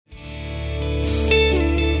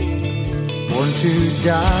to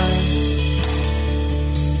die,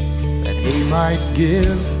 that he might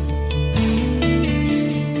give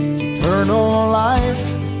eternal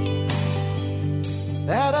life,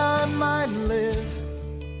 that I might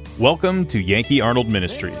live. Welcome to Yankee Arnold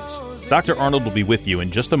Ministries. Dr. Arnold will be with you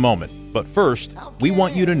in just a moment, but first, we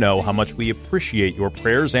want you to know how much we appreciate your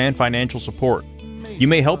prayers and financial support. You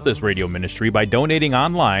may help this radio ministry by donating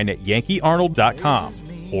online at yankeearnold.com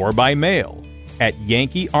or by mail at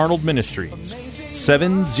Yankee Arnold Ministries,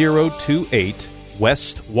 7028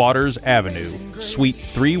 West Waters Avenue, Suite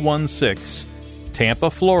 316, Tampa,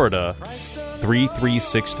 Florida,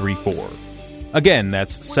 33634. Again,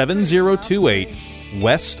 that's 7028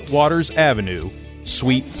 West Waters Avenue,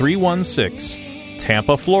 Suite 316,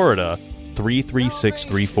 Tampa, Florida,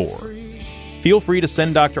 33634. Feel free to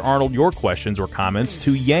send Dr. Arnold your questions or comments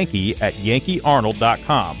to Yankee at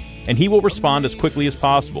yankeearnold.com, and he will respond as quickly as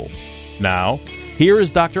possible. Now, here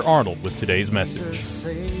is Dr. Arnold with today's message.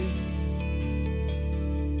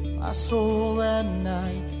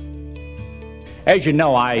 As you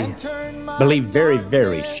know, I believe very,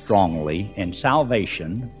 very strongly in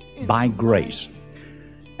salvation by grace.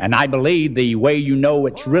 And I believe the way you know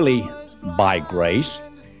it's really by grace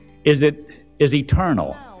is it is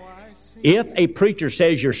eternal. If a preacher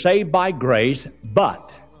says you're saved by grace,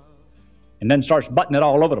 but, and then starts butting it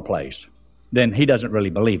all over the place, then he doesn't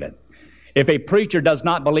really believe it. If a preacher does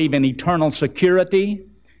not believe in eternal security,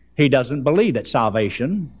 he doesn't believe that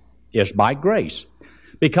salvation is by grace.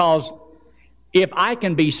 Because if I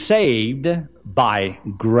can be saved by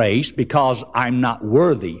grace because I'm not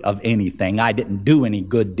worthy of anything, I didn't do any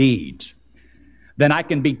good deeds, then I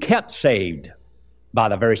can be kept saved by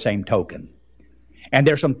the very same token. And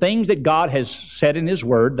there's some things that God has said in His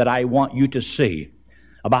Word that I want you to see.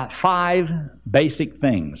 About 5 basic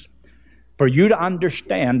things for you to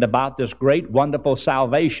understand about this great, wonderful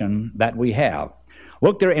salvation that we have.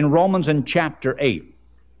 Look there in Romans in chapter 8.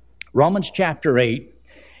 Romans chapter 8,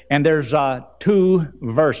 and there's 2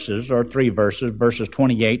 verses, or 3 verses, verses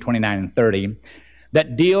 28, 29, and 30,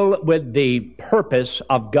 that deal with the purpose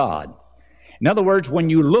of God. In other words, when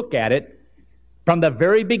you look at it, from the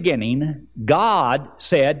very beginning, God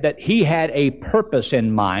said that He had a purpose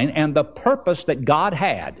in mind, and the purpose that God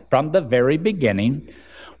had from the very beginning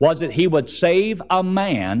was that He would save a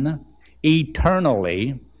man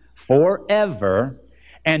eternally, forever,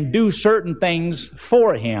 and do certain things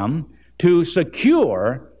for him to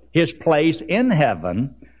secure his place in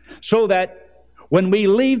heaven, so that when we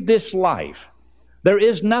leave this life, there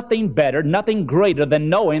is nothing better, nothing greater than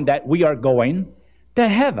knowing that we are going to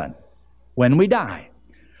heaven when we die.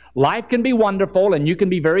 Life can be wonderful, and you can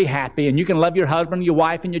be very happy, and you can love your husband, your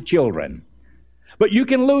wife, and your children. But you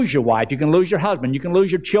can lose your wife, you can lose your husband, you can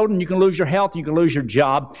lose your children, you can lose your health, you can lose your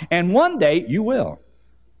job, and one day you will.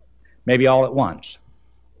 Maybe all at once.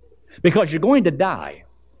 Because you're going to die.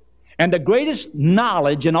 And the greatest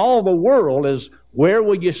knowledge in all the world is, where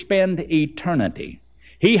will you spend eternity?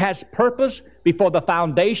 He has purpose before the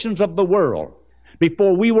foundations of the world,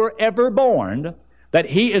 before we were ever born, that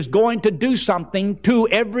He is going to do something to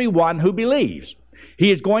everyone who believes.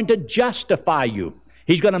 He is going to justify you.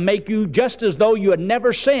 He's going to make you just as though you had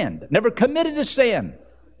never sinned, never committed a sin.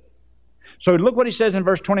 So look what He says in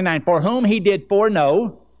verse 29. For whom He did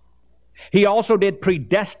foreknow, He also did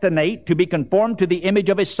predestinate to be conformed to the image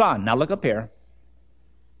of His Son. Now look up here.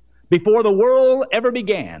 Before the world ever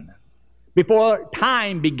began, before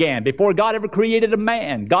time began, before God ever created a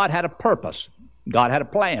man, God had a purpose. God had a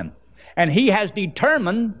plan. And He has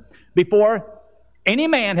determined, before any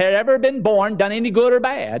man had ever been born, done any good or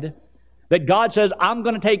bad, that God says, I'm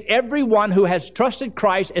going to take everyone who has trusted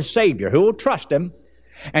Christ as Savior, who will trust Him,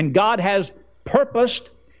 and God has purposed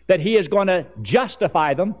that He is going to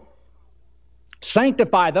justify them,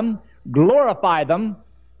 sanctify them, glorify them,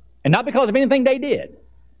 and not because of anything they did,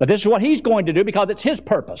 but this is what He's going to do because it's His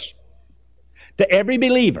purpose to every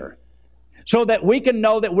believer, so that we can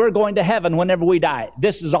know that we're going to heaven whenever we die.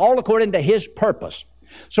 This is all according to His purpose.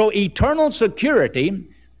 So eternal security,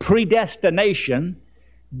 predestination,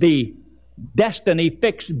 the destiny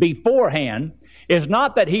fixed beforehand, is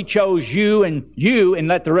not that He chose you and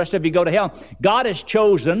let the rest of you go to hell. God has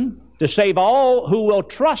chosen to save all who will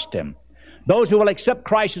trust Him. Those who will accept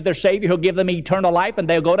Christ as their Savior, He'll give them eternal life, and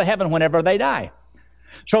they'll go to heaven whenever they die.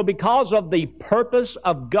 So because of the purpose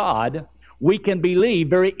of God, we can believe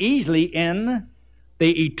very easily in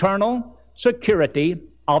the eternal security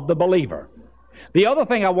of the believer. The other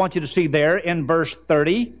thing I want you to see there in verse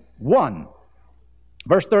 31.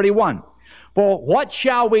 Verse 31. For what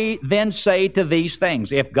shall we then say to these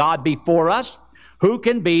things? If God be for us, who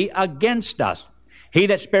can be against us? He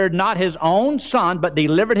that spared not His own Son, but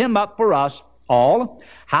delivered Him up for us all,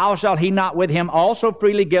 how shall he not with him also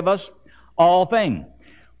freely give us all things?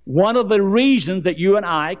 One of the reasons that you and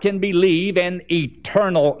I can believe in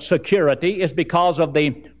eternal security is because of the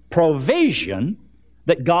provision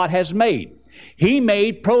that God has made. He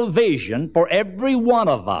made provision for every one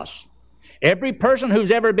of us, every person who's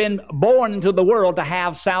ever been born into the world, to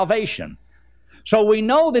have salvation. So we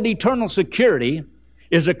know that eternal security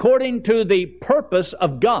is according to the purpose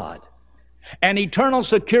of God. And eternal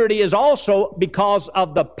security is also because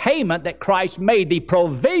of the payment that Christ made, the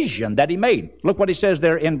provision that He made. Look what He says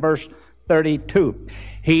there in verse 32.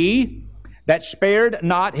 He that spared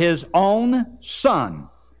not His own Son.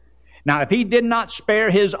 Now, if He did not spare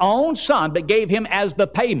His own Son, but gave Him as the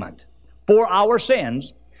payment for our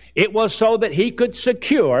sins, it was so that He could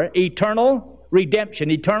secure eternal redemption,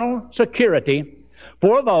 eternal security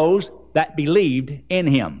for those that believed in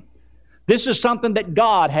Him. This is something that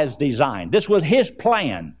God has designed. This was His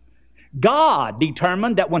plan. God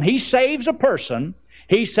determined that when He saves a person,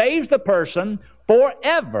 He saves the person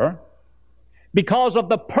forever because of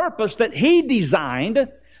the purpose that He designed,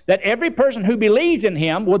 that every person who believes in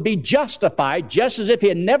Him would be justified just as if he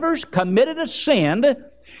had never committed a sin.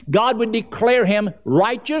 God would declare him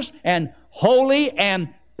righteous and holy and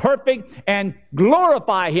perfect and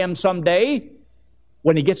glorify him someday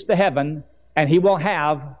when he gets to heaven, and he will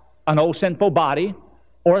have an old sinful body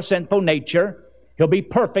or a sinful nature. He'll be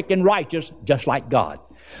perfect and righteous just like God.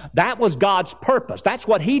 That was God's purpose. That's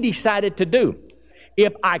what He decided to do.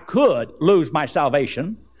 If I could lose my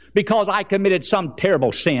salvation because I committed some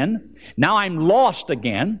terrible sin, now I'm lost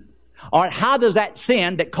again. Or how does that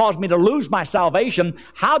sin that caused me to lose my salvation,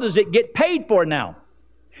 how does it get paid for now?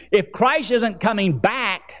 If Christ isn't coming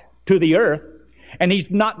back to the earth and He's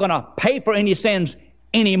not going to pay for any sins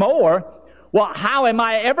anymore, well, how am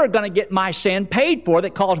I ever going to get my sin paid for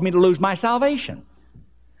that caused me to lose my salvation?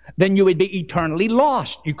 Then you would be eternally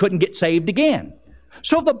lost. You couldn't get saved again.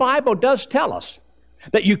 So the Bible does tell us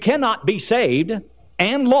that you cannot be saved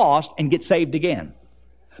and lost and get saved again,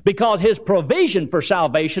 because His provision for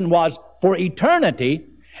salvation was for eternity,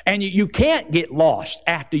 and you can't get lost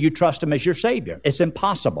after you trust Him as your Savior. It's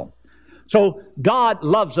impossible. So God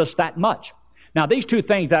loves us that much. Now, these two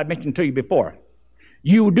things that I mentioned to you before,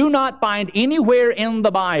 you do not find anywhere in the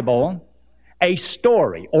Bible a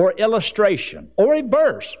story or illustration or a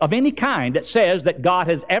verse of any kind that says that God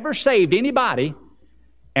has ever saved anybody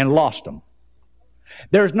and lost them.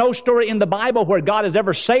 There's no story in the Bible where God has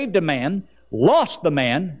ever saved a man, lost the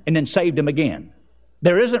man, and then saved him again.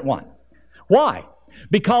 There isn't one. Why?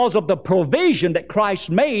 Because of the provision that Christ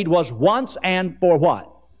made was once and for what?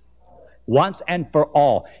 Once and for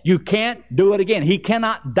all. You can't do it again. He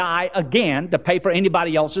cannot die again to pay for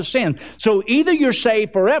anybody else's sin. So either you're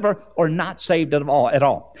saved forever or not saved at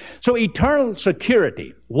all. So eternal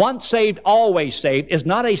security, once saved, always saved, is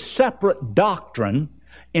not a separate doctrine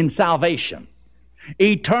in salvation.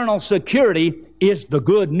 Eternal security is the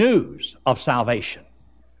good news of salvation.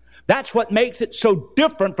 That's what makes it so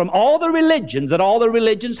different from all the religions that all the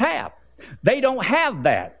religions have. They don't have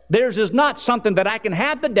that. Theirs is not something that I can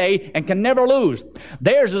have today and can never lose.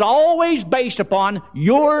 Theirs is always based upon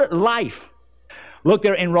your life. Look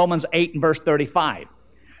there in Romans 8 and verse 35.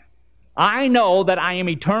 I know that I am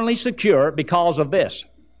eternally secure because of this.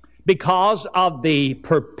 Because of the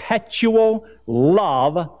perpetual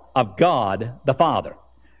love of God the Father.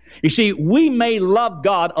 You see, we may love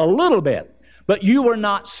God a little bit, but you were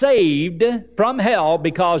not saved from hell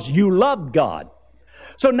because you loved God.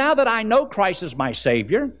 So now that I know Christ is my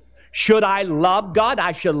Savior, should I love God?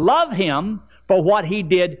 I should love Him for what He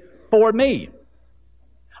did for me.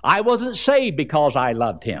 I wasn't saved because I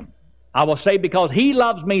loved Him. I was saved because He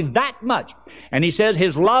loves me that much. And He says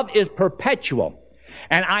His love is perpetual.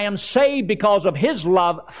 And I am saved because of His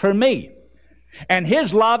love for me. And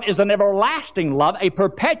His love is an everlasting love, a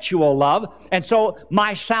perpetual love. And so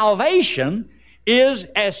my salvation is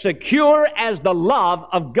as secure as the love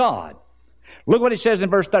of God. Look what He says in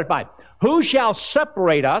verse 35. Who shall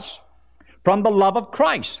separate us from the love of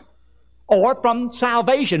Christ? Or from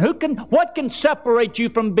salvation? What can separate you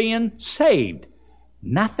from being saved?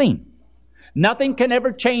 Nothing. Nothing can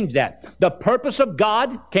ever change that. The purpose of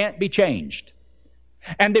God can't be changed.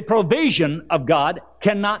 And the provision of God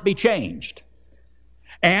cannot be changed.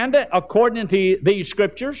 And according to these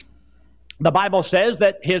scriptures, the Bible says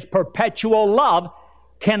that His perpetual love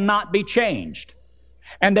cannot be changed.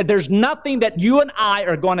 And that there's nothing that you and I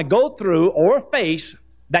are going to go through or face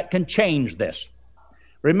that can change this.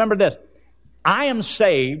 Remember this. I am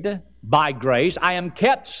saved by grace. I am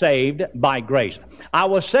kept saved by grace. I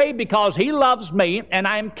was saved because He loves me, and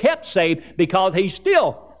I am kept saved because He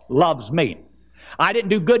still loves me. I didn't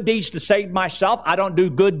do good deeds to save myself. I don't do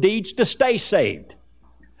good deeds to stay saved.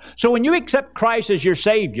 So when you accept Christ as your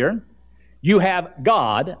Savior, you have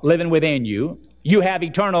God living within you. You have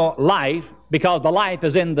eternal life because the life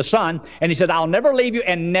is in the Son. And He says, I'll never leave you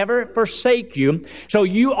and never forsake you. So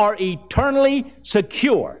you are eternally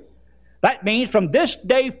secure. That means from this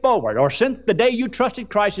day forward, or since the day you trusted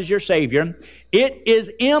Christ as your Savior, it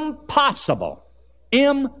is impossible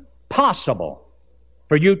for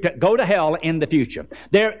you to go to hell in the future.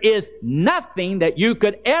 There is nothing that you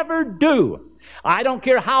could ever do. I don't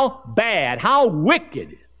care how bad, how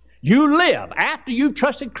wicked you live after you've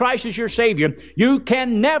trusted Christ as your Savior, you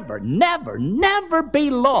can never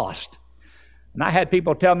be lost. And I had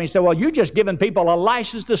people tell me, say, well, you're just giving people a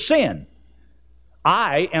license to sin.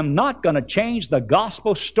 I am not going to change the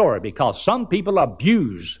gospel story because some people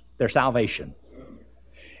abuse their salvation.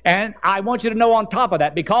 And I want you to know on top of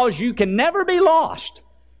that, because you can never be lost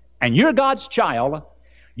and you're God's child,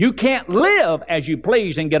 you can't live as you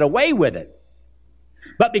please and get away with it.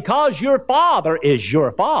 But because your Father is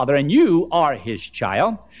your Father and you are His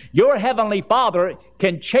child, your Heavenly Father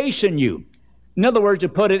can chasten you. In other words, to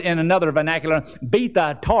put it in another vernacular, beat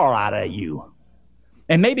the tar out of you.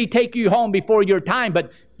 And maybe take you home before your time,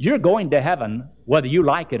 but you're going to heaven whether you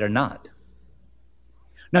like it or not.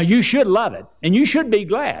 Now, you should love it, and you should be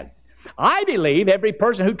glad. I believe every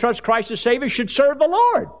person who trusts Christ as Savior should serve the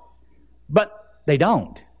Lord. But they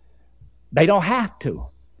don't. They don't have to.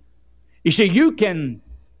 You see, you can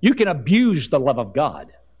abuse the love of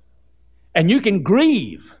God. And you can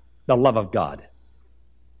grieve the love of God.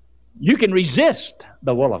 You can resist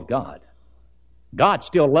the will of God. God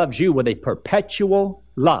still loves you with a perpetual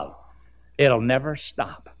love. It'll never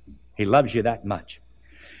stop. He loves you that much.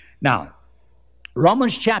 Now,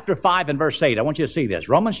 Romans chapter 5 and verse 8. I want you to see this.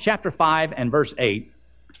 Romans chapter 5 and verse 8.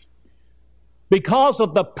 Because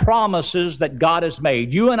of the promises that God has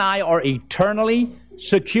made, you and I are eternally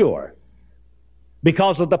secure.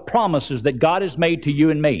 Because of the promises that God has made to you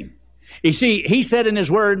and me. You see, He said in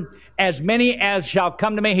His Word, as many as shall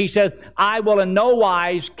come to me, He says, I will in no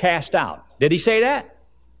wise cast out. Did He say that?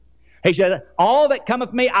 He said, all that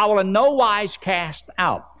cometh me, I will in no wise cast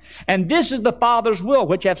out. And this is the Father's will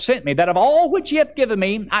which hath sent me, that of all which He hath given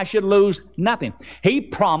me, I should lose nothing. He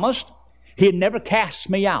promised He'd never cast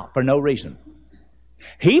me out for no reason.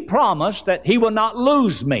 He promised that He will not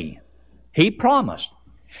lose me. He promised.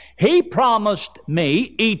 He promised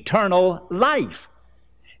me eternal life.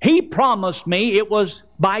 He promised me it was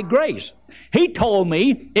by grace. He told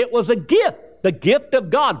me it was a gift, the gift of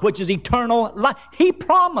God, which is eternal life. He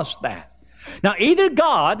promised that. Now, either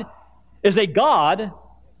God is a God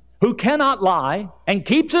who cannot lie and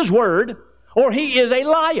keeps His word, or He is a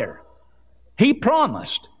liar. He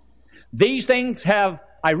promised. These things have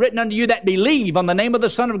I written unto you that believe on the name of the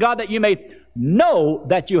Son of God, that you may know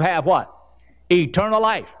that you have what? Eternal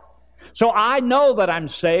life. So I know that I'm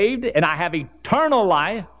saved and I have eternal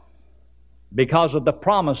life because of the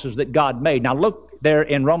promises that God made. Now look there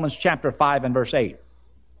in Romans chapter 5 and verse 8.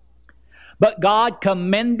 But God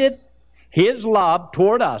commendeth His love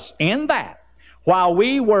toward us in that while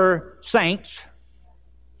we were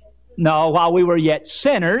while we were yet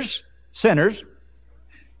sinners,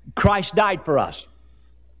 Christ died for us.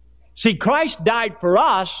 See, Christ died for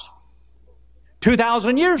us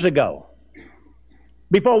 2,000 years ago,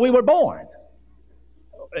 before we were born.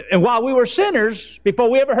 And while we were sinners, before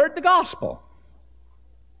we ever heard the gospel.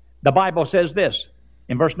 The Bible says this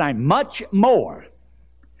in verse 9, much more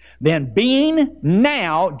than being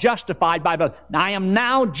now justified by blood. I am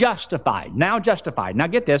now justified. Now justified. Now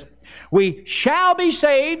get this. We shall be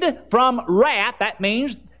saved from wrath. That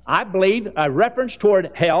means, I believe, a reference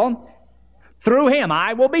toward hell. Through Him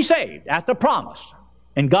I will be saved. That's the promise.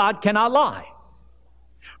 And God cannot lie.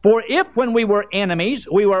 For if when we were enemies,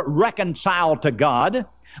 we were reconciled to God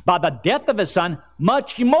by the death of His Son,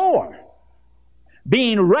 much more,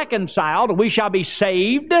 being reconciled, we shall be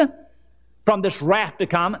saved from this wrath to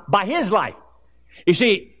come by His life. You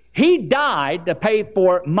see, He died to pay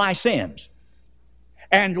for my sins.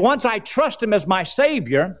 And once I trust Him as my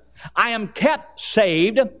Savior, I am kept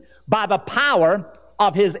saved by the power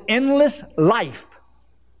of His endless life.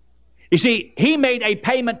 You see, He made a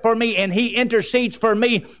payment for me and He intercedes for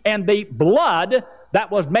me, and the blood that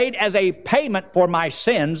was made as a payment for my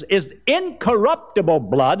sins is incorruptible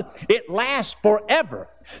blood. It lasts forever.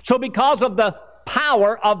 So because of the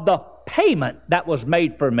power of the payment that was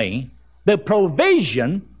made for me, the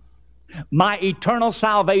provision, my eternal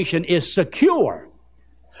salvation is secure.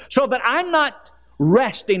 So that I'm not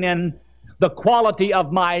resting in the quality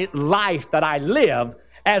of my life that I live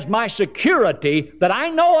as my security, that I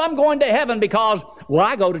know I'm going to heaven because, well,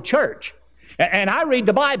 I go to church. And I read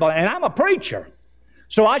the Bible, and I'm a preacher.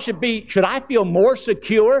 So should I feel more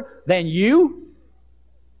secure than you?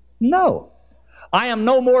 No. I am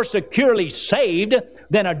no more securely saved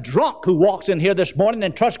than a drunk who walks in here this morning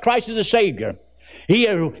and trusts Christ as a Savior. He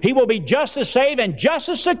will be just as saved and just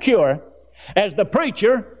as secure as the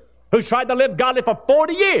preacher who's tried to live godly for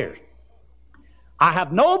 40 years. I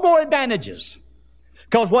have no more advantages,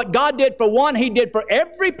 because what God did for one, He did for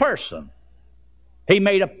every person. He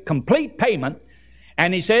made a complete payment,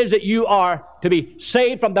 and He says that you are to be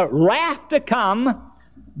saved from the wrath to come,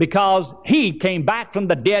 because He came back from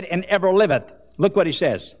the dead and ever liveth. Look what He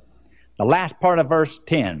says. The last part of verse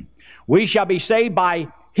 10. We shall be saved by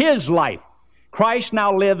His life. Christ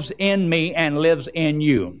now lives in me and lives in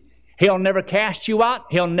you. He'll never cast you out.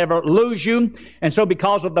 He'll never lose you. And so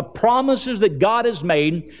because of the promises that God has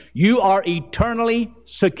made, you are eternally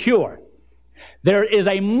secure. There is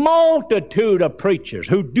a multitude of preachers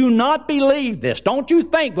who do not believe this. Don't you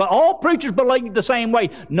think, well, all preachers believe the same way.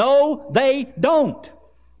 No, they don't.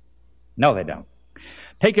 No, they don't.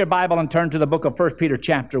 Take your Bible and turn to the book of 1 Peter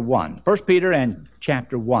chapter 1. 1 Peter and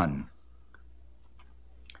chapter 1.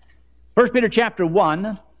 1 Peter chapter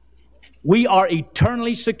 1, we are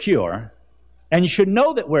eternally secure, and you should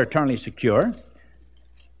know that we're eternally secure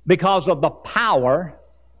because of the power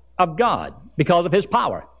of God, because of His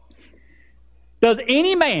power. Does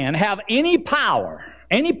any man have any power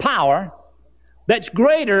that's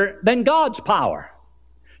greater than God's power?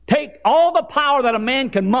 Take all the power that a man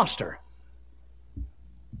can muster.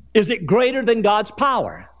 Is it greater than God's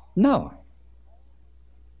power? No.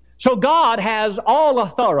 So God has all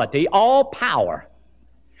authority, all power.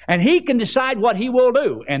 And He can decide what He will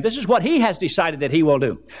do. And this is what He has decided that He will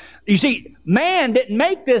do. You see, man didn't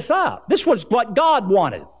make this up. This was what God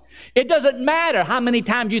wanted. It doesn't matter how many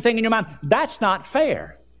times you think in your mind, that's not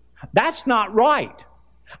fair. That's not right.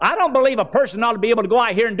 I don't believe a person ought to be able to go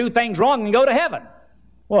out here and do things wrong and go to heaven.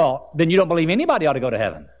 Well, then you don't believe anybody ought to go to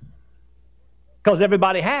heaven. Because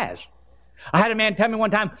everybody has. I had a man tell me one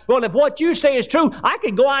time, well, if what you say is true, I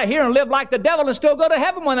could go out here and live like the devil and still go to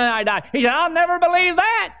heaven when I die. He said, I'll never believe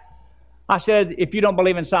that. I said, if you don't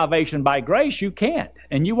believe in salvation by grace, you can't,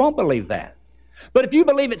 and you won't believe that. But if you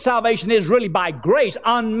believe that salvation is really by grace,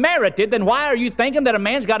 unmerited, then why are you thinking that a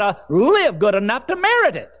man's got to live good enough to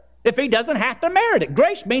merit it if he doesn't have to merit it?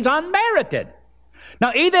 Grace means unmerited.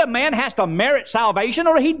 Now, either a man has to merit salvation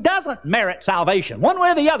or he doesn't merit salvation. One way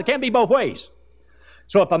or the other. Can't be both ways.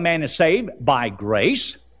 So if a man is saved by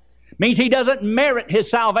grace, it means he doesn't merit his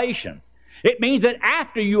salvation. It means that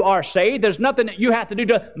after you are saved, there's nothing that you have to do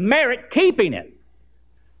to merit keeping it.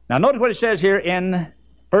 Now notice what it says here in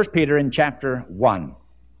 1 Peter in chapter 1.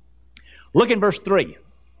 Look in verse 3.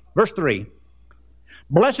 Verse 3.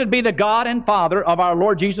 Blessed be the God and Father of our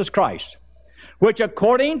Lord Jesus Christ, which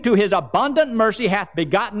according to His abundant mercy hath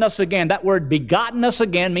begotten us again. That word begotten us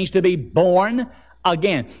again means to be born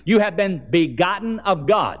again. You have been begotten of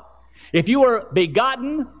God. If you were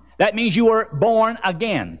begotten, that means you were born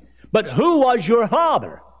again. But who was your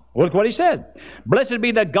father? Look what he said. Blessed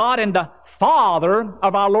be the God and the Father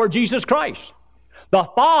of our Lord Jesus Christ. The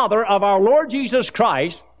Father of our Lord Jesus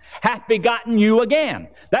Christ hath begotten you again.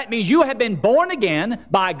 That means you have been born again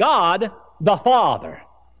by God the Father.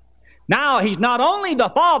 Now, He's not only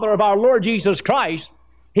the Father of our Lord Jesus Christ,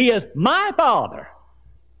 He is my Father.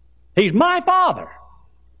 He's my Father.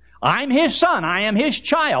 I'm His son. I am His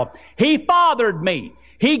child. He fathered me.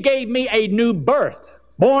 He gave me a new birth,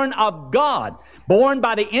 born of God, born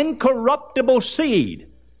by the incorruptible seed.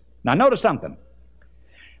 Now notice something.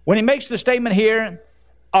 When he makes the statement here,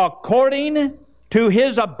 according to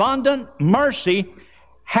His abundant mercy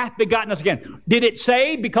hath begotten us again. Did it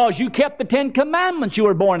say because you kept the 10 Commandments you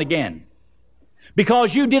were born again?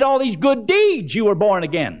 Because you did all these good deeds you were born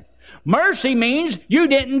again? Mercy means you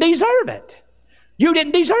didn't deserve it. You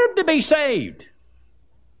didn't deserve to be saved.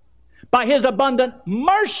 By His abundant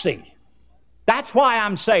mercy. That's why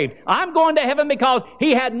I'm saved. I'm going to heaven because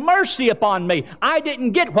He had mercy upon me. I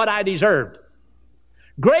didn't get what I deserved.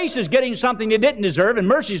 Grace is getting something you didn't deserve, and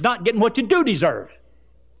mercy is not getting what you do deserve.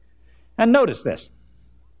 And notice this.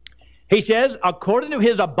 He says, according to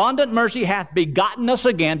His abundant mercy hath begotten us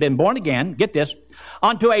again, been born again, get this,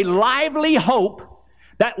 unto a lively hope.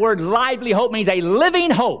 That word lively hope means a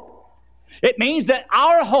living hope. It means that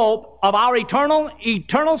our hope of our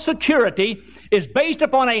eternal security is based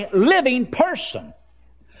upon a living person,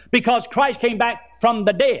 because Christ came back from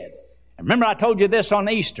the dead. Remember, I told you this on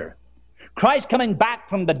Easter. Christ coming back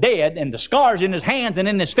from the dead, and the scars in His hands and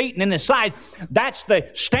in His feet and in His side, that's the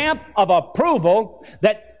stamp of approval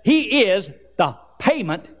that He is the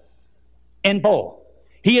payment in full.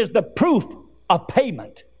 He is the proof of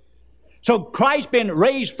payment. So Christ being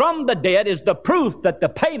raised from the dead is the proof that the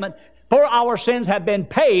payment for our sins have been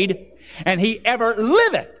paid, and He ever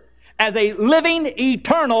liveth as a living,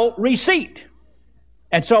 eternal receipt.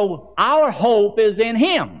 And so our hope is in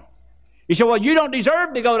Him. You say, well, you don't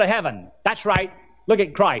deserve to go to heaven. That's right. Look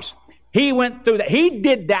at Christ. He went through that. He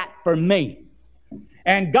did that for me.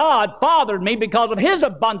 And God fathered me because of His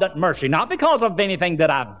abundant mercy, not because of anything that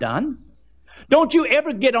I've done. Don't you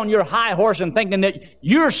ever get on your high horse and thinking that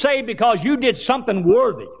you're saved because you did something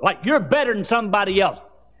worthy, like you're better than somebody else.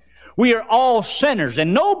 We are all sinners,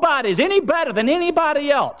 and nobody's any better than anybody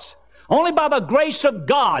else. Only by the grace of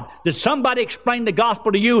God does somebody explain the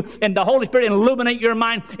gospel to you and the Holy Spirit illuminate your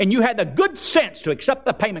mind, and you had the good sense to accept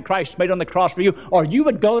the payment Christ made on the cross for you, or you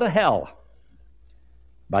would go to hell.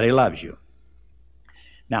 But He loves you.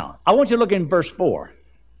 Now, I want you to look in verse 4.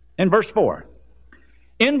 In verse 4.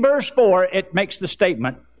 In verse 4, it makes the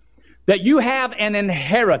statement that you have an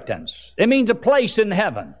inheritance. It means a place in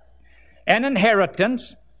heaven. An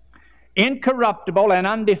inheritance, incorruptible and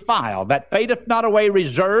undefiled, that fadeth not away,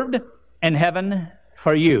 reserved in heaven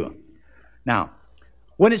for you. Now,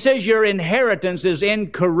 when it says your inheritance is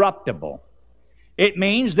incorruptible, it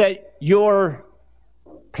means that your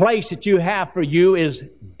place that you have for you is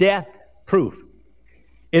death-proof.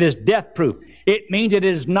 It is death-proof. It means it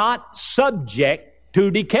is not subject to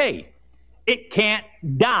decay. It can't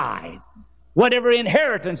die. Whatever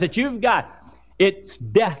inheritance that you've got, it's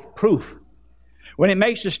death-proof. When it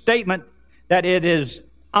makes a statement that it is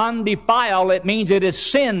undefiled, it means it is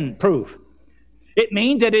sin-proof. It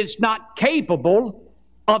means that it's not capable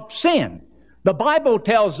of sin. The Bible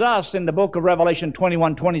tells us in the book of Revelation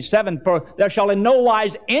 21:27, for there shall in no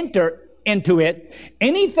wise enter into it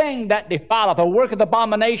anything that defileth, or worketh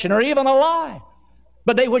abomination, or even a lie.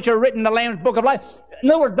 But they which are written in the Lamb's book of life. In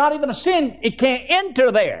other words, not even a sin, it can't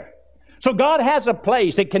enter there. So God has a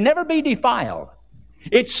place. It can never be defiled.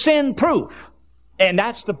 It's sin-proof. And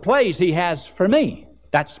that's the place He has for me.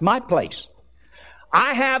 That's my place.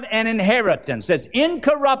 I have an inheritance that's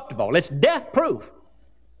incorruptible. It's death-proof.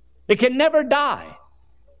 It can never die.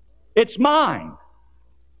 It's mine.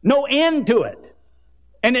 No end to it.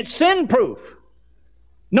 And it's sin-proof.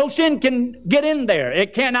 No sin can get in there.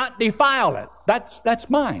 It cannot defile it. That's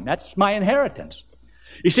mine. That's my inheritance.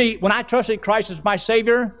 You see, when I trusted Christ as my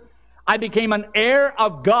Savior, I became an heir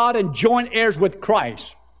of God and joint heirs with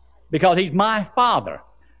Christ because He's my Father.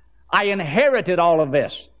 I inherited all of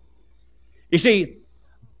this. You see,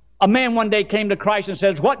 a man one day came to Christ and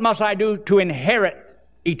says, what must I do to inherit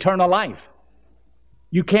eternal life?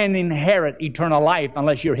 You can't inherit eternal life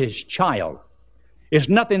unless you're His child. It's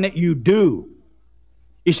nothing that you do.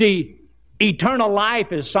 You see, eternal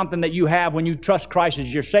life is something that you have when you trust Christ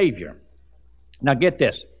as your Savior. Now get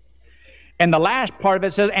this. And the last part of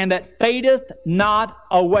it says, and that fadeth not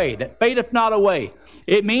away. That fadeth not away.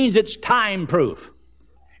 It means it's time-proof.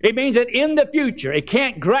 It means that in the future, it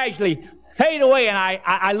can't gradually fade away and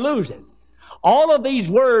I lose it. All of these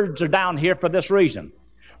words are down here for this reason.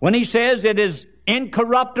 When He says it is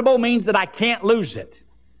incorruptible, means that I can't lose it.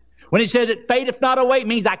 When He says it fadeth not away, it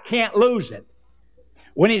means I can't lose it.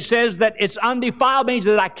 When He says that it's undefiled, means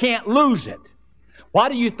that I can't lose it. Why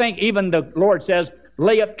do you think even the Lord says,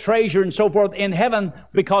 lay up treasure and so forth in heaven,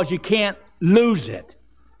 because you can't lose it?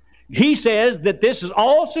 He says that this is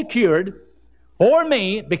all secured for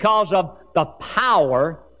me because of the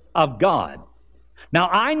power of God. Now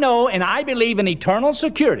I know and I believe in eternal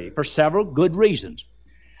security for several good reasons.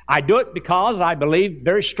 I do it because I believe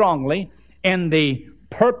very strongly in the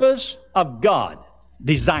purpose of God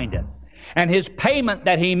designed it. And His payment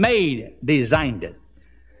that He made designed it.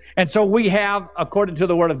 And so we have, according to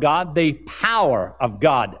the Word of God, the power of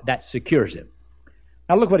God that secures it.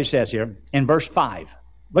 Now look what He says here in verse 5.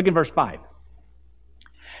 Look in verse 5.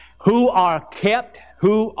 Who are kept,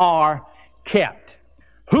 who are kept.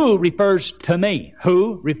 Who refers to me.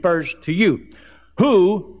 Who refers to you.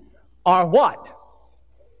 Who are what?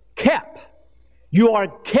 Kept. You are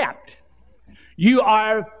kept. You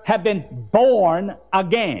have been born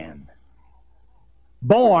again.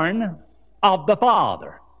 Born of the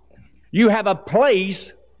Father. You have a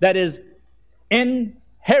place that is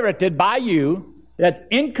inherited by you, that's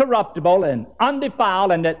incorruptible and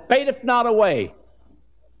undefiled and that fadeth not away.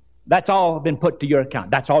 That's all been put to your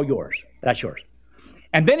account. That's all yours. That's yours.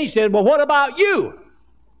 And then He said, well, what about you?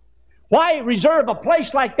 Why reserve a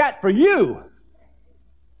place like that for you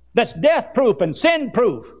that's death-proof and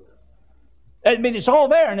sin-proof? I mean, it's all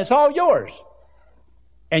there and it's all yours.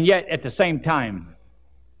 And yet, at the same time,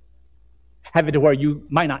 have it to where you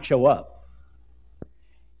might not show up.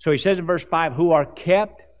 So He says in verse 5, who are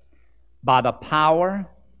kept by the power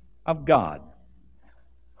of God.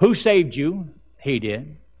 Who saved you? He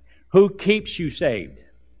did. Who keeps you saved?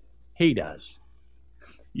 He does.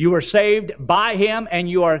 You are saved by Him, and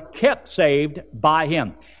you are kept saved by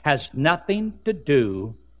Him. Has nothing to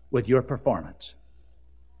do with your performance.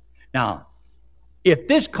 Now, if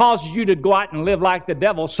this causes you to go out and live like the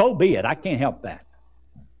devil, so be it. I can't help that.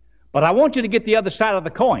 But I want you to get the other side of the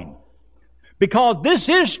coin. Because this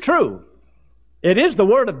is true. It is the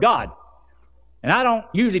Word of God. And I don't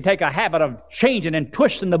usually take a habit of changing and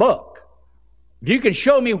twisting the book. If you can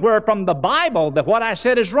show me where from the Bible that what I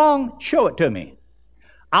said is wrong, show it to me.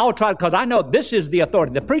 I'll try, because I know this is the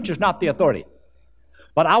authority. The preacher's not the authority.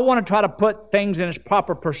 But I want to try to put things in its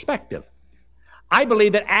proper perspective. I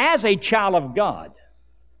believe that as a child of God,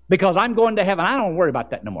 because I'm going to heaven, I don't worry about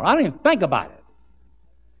that no more. I don't even think about it.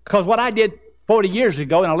 Because what I did 40 years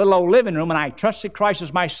ago in a little old living room, and I trusted Christ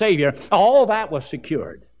as my Savior, all that was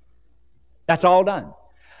secured. That's all done.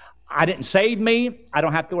 I didn't save me. I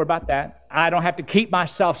don't have to worry about that. I don't have to keep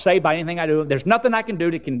myself saved by anything I do. There's nothing I can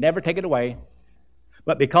do that can never take it away.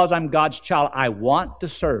 But because I'm God's child, I want to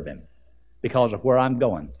serve Him because of where I'm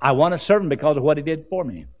going. I want to serve Him because of what He did for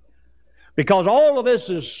me. Because all of this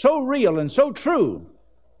is so real and so true,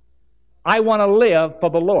 I want to live for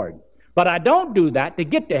the Lord. But I don't do that to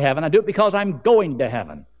get to heaven. I do it because I'm going to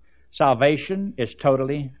heaven. Salvation is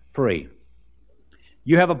totally free.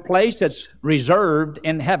 You have a place that's reserved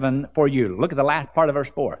in heaven for you. Look at the last part of verse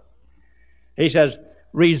 4. He says,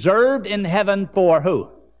 reserved in heaven for who?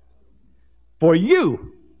 For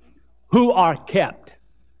you who are kept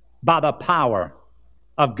by the power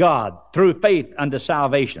of God through faith unto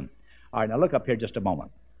salvation. All right, now look up here just a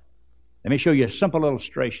moment. Let me show you a simple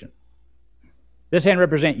illustration. This hand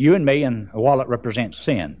represents you and me, and a wallet represents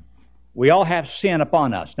sin. We all have sin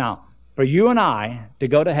upon us. Now, for you and I to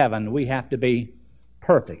go to heaven, we have to be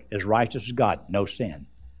perfect, as righteous as God, no sin.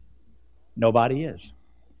 Nobody is.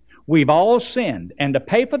 We've all sinned, and to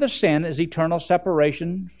pay for the sin is eternal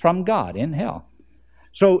separation from God in hell.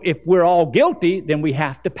 So if we're all guilty, then we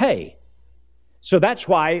have to pay. So that's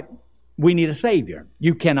why we need a Savior.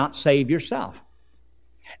 You cannot save yourself.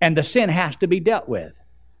 And the sin has to be dealt with.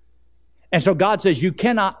 And so God says you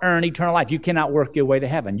cannot earn eternal life. You cannot work your way to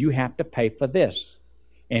heaven. You have to pay for this.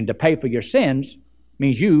 And to pay for your sins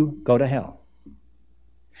means you go to hell.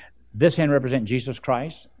 This hand represents Jesus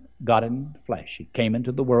Christ, God in flesh. He came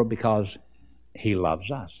into the world because He loves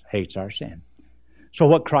us, hates our sin. So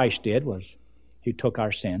what Christ did was He took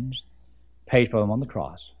our sins, paid for them on the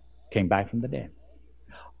cross, came back from the dead.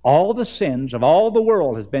 All the sins of all the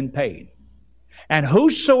world has been paid. And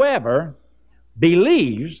whosoever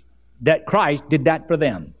believes that Christ did that for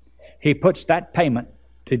them, He puts that payment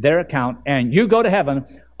to their account, and you go to heaven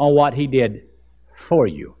on what He did for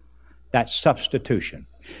you. That's substitution.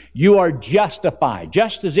 You are justified,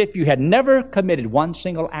 just as if you had never committed one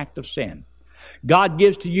single act of sin. God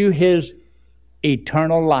gives to you His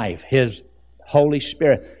eternal life, His Holy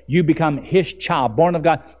Spirit. You become His child, born of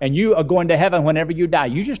God, and you are going to heaven whenever you die.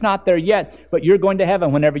 You're just not there yet, but you're going to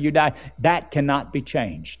heaven whenever you die. That cannot be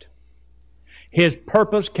changed. His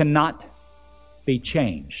purpose cannot be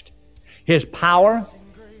changed. His power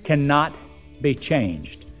cannot be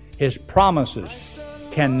changed. His promises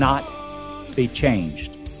cannot be changed.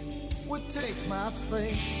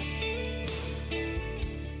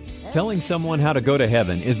 Telling someone how to go to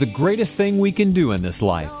heaven is the greatest thing we can do in this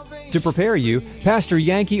life. To prepare you, Pastor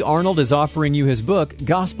Yankee Arnold is offering you his book,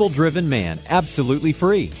 Gospel Driven Man, absolutely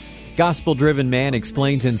free. Gospel Driven Man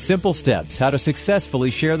explains in simple steps how to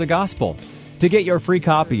successfully share the gospel. To get your free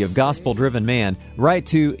copy of Gospel Driven Man, write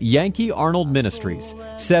to Yankee Arnold Ministries,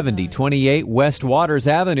 7028 West Waters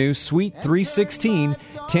Avenue, Suite 316,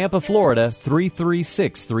 Tampa, Florida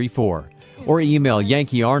 33634. Or email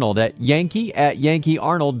Yankee Arnold at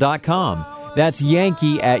yankee@yankeearnold.com. That's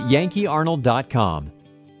yankee@yankeearnold.com.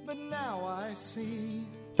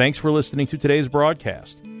 Thanks for listening to today's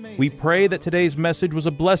broadcast. We pray that today's message was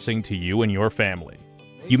a blessing to you and your family.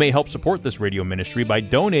 You may help support this radio ministry by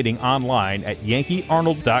donating online at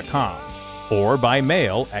yankeearnold.com or by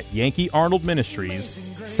mail at Yankee Arnold Ministries,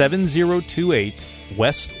 7028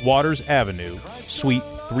 West Waters Avenue, Suite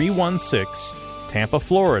 316, Tampa,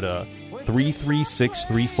 Florida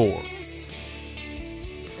 33634.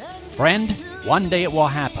 Friend, one day it will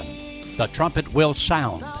happen. The trumpet will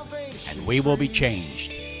sound, and we will be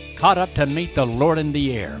changed, caught up to meet the Lord in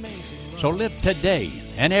the air. So live today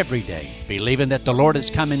and every day, believing that the Lord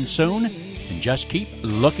is coming soon, and just keep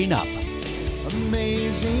looking up.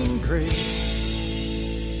 Amazing grace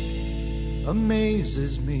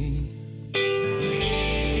amazes me.